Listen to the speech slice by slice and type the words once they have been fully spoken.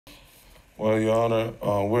Well, Your Honor,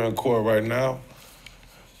 we're in court right now.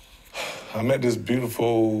 I met this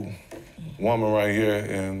beautiful woman right here,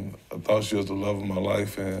 and I thought she was the love of my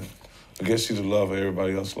life, and I guess she's the love of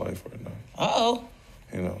everybody else's life right now. Uh-oh.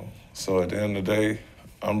 You know, so at the end of the day,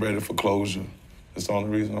 I'm ready for closure. That's the only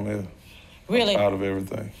reason I'm here. Really? I'm out of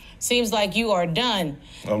everything. Seems like you are done.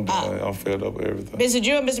 I'm done. I'm fed up with everything. Mr.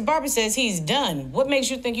 AJUA, Mr. Barber says he's done. What makes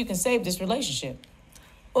you think you can save this relationship?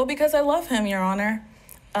 Well, because I love him, Your Honor.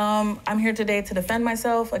 I'm here today to defend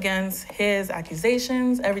myself against his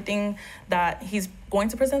accusations. Everything that he's going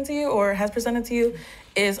to present to you or has presented to you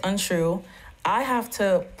is untrue. I have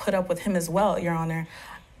to put up with him as well, Your Honor.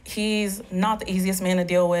 He's not the easiest man to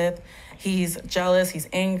deal with. He's jealous, he's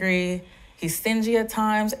angry, he's stingy at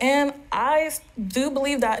times, and I do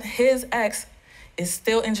believe that his ex is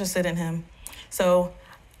still interested in him. So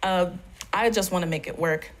I just want to make it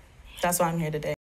work. That's why I'm here today.